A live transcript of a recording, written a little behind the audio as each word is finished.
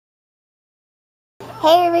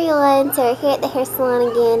Hey everyone, so we're here at the hair salon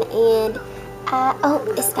again, and oh,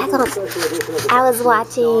 it's back on. I was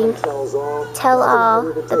watching Tell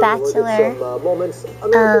All, The Bachelor.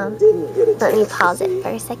 Let me pause it for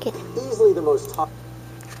a second.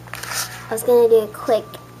 I was gonna do a quick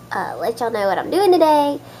let y'all know what I'm doing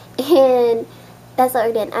today, and that's what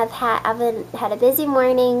we're doing. I've had a busy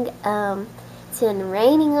morning. It's been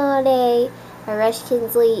raining all day. I rushed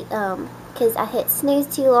Kinsley because I hit snooze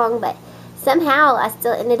too long, but somehow I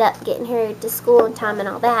still ended up getting her to school in time and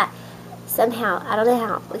all that. Somehow, I don't know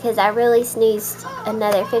how, because I really snoozed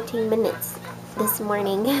another 15 minutes this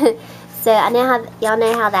morning. So I know how, y'all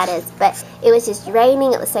know how that is, but it was just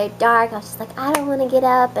raining. It was so dark. I was just like, I don't want to get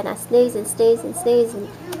up, and I snoozed and snoozed and snoozed, and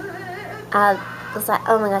I was like,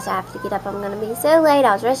 oh my gosh, I have to get up. I'm going to be so late.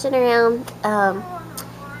 I was rushing around.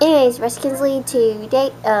 Anyways, rushed Kinsley to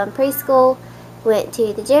preschool. Went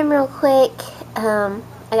to the gym real quick.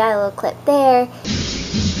 I got a little clip there.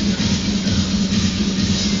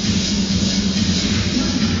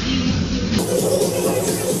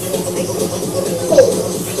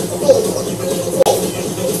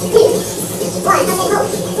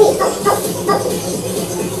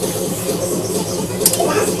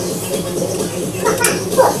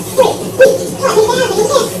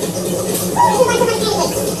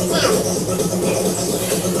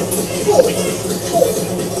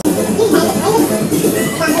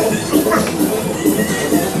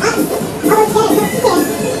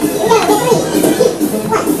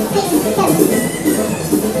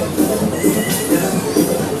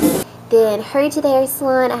 Then hurried to the hair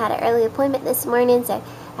salon. I had an early appointment this morning, so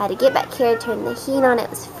I had to get back here, turn the heat on. It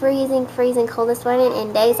was freezing cold this morning,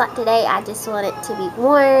 and days like today, I just want it to be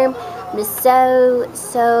warm. I'm just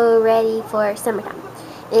so ready for summertime.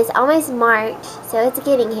 It's almost March, so it's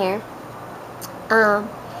getting here.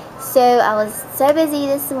 So I was so busy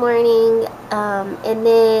this morning, and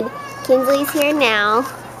then Kinsley's here now.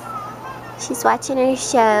 She's watching her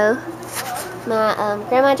show. My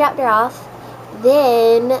grandma dropped her off.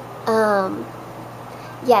 Then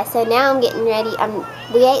yeah, so now I'm getting ready.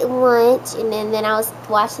 We ate lunch, and then I was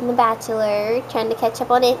watching The Bachelor, trying to catch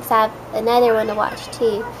up on it because I have another one to watch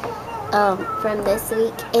too from this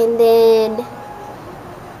week. And then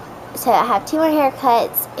so I have 2 more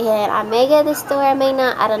haircuts, and I may go to the store, I may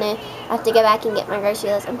not, I don't know. I have to go back and get my grocery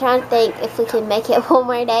list. I'm trying to think if we can make it one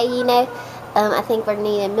more day, you know. I think we're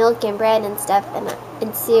needing milk and bread and stuff,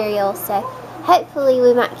 and cereal, so hopefully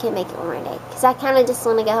we can make it one more day, because I kind of just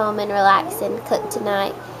want to go home and relax and cook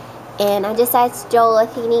tonight. And I just asked Joel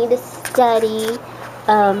if he needs to study,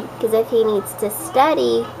 because if he needs to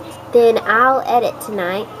study, then I'll edit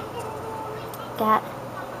tonight. Got,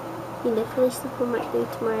 you know, finish the homework due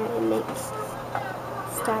tomorrow and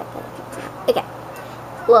start that. Okay,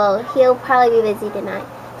 well, he'll probably be busy tonight,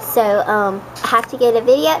 so I have to get a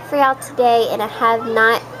video up for y'all today, and I have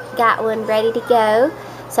not got one ready to go.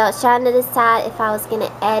 So I was trying to decide if I was going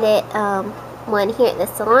to edit one here at the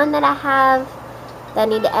salon that I have that I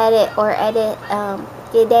need to edit, or edit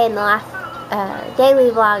get a day in the life daily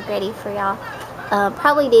vlog ready for y'all.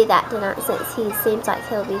 Probably do that tonight since he seems like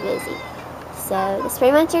he'll be busy. So that's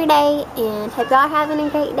pretty much your day, and hope y'all are having a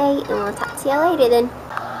great day, and we'll talk to y'all later then.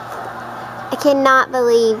 I cannot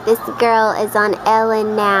believe this girl is on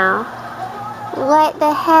Ellen now. What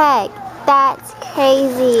the heck? That's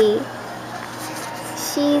crazy.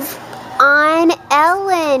 She's on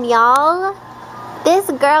Ellen, y'all. This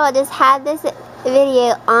girl just had this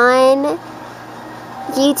video on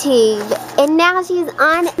YouTube, and now she's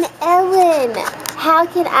on Ellen. How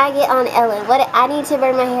can I get on Ellen? What, I need to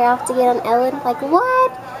burn my hair off to get on Ellen? Like,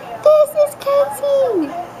 what? This is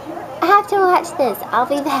crazy. I have to watch this. I'll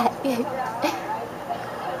be back.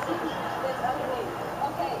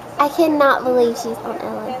 I cannot believe she's on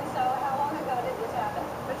Ellen.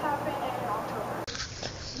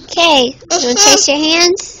 Okay, you want to trace your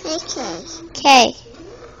hands? Okay.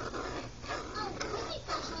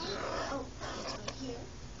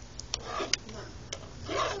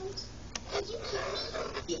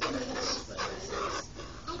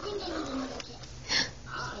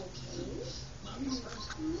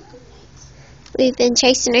 We've been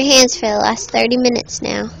tracing her hands for the last 30 minutes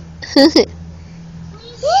now.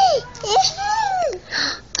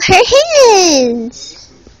 Her hands!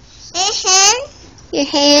 Your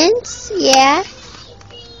hands? Yeah.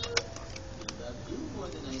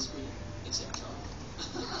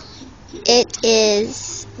 It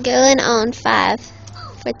is going on 5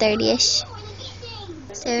 for 30ish.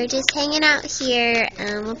 So we're just hanging out here.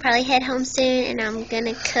 We'll probably head home soon, and I'm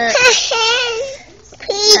gonna cook.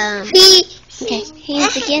 Okay,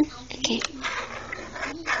 hands again. Okay.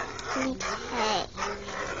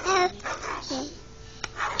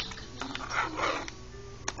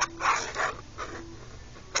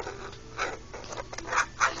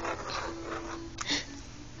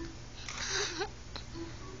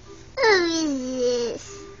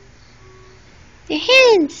 Your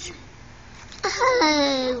hands.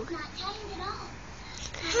 Oh.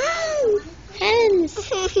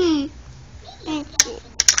 Hands.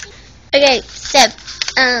 Okay, so,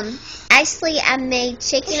 actually I made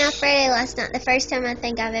chicken Alfredo last night. The first time I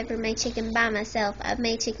think I've ever made chicken by myself. I've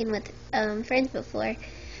made chicken with, friends before,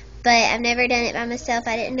 but I've never done it by myself.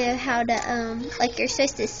 I didn't know how to, like you're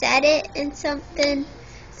supposed to set it in something,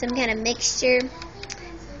 some kind of mixture,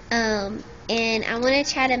 and I want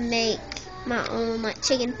to try to make my own, like,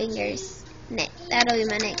 chicken fingers. That'll be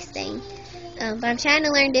my next thing. But I'm trying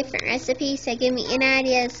to learn different recipes, so give me any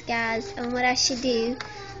ideas, guys, on what I should do.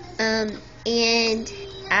 And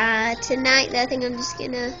tonight, I think I'm just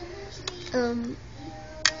gonna,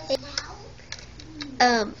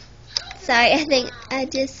 sorry, I think I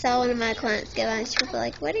just saw one of my clients go on. She was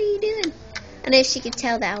like, what are you doing? I know she could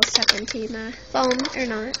tell that I was talking to my phone or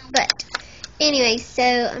not, but anyway, so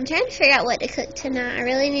I'm trying to figure out what to cook tonight. I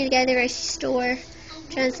really need to go to the grocery store. I'm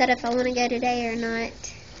trying to decide if I want to go today or not.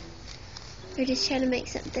 We're just trying to make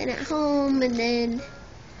something at home and then,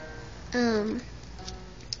 go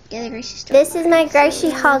to the grocery store. This is my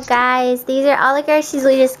grocery haul, guys. These are all the groceries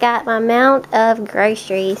we just got, my amount of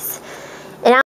groceries.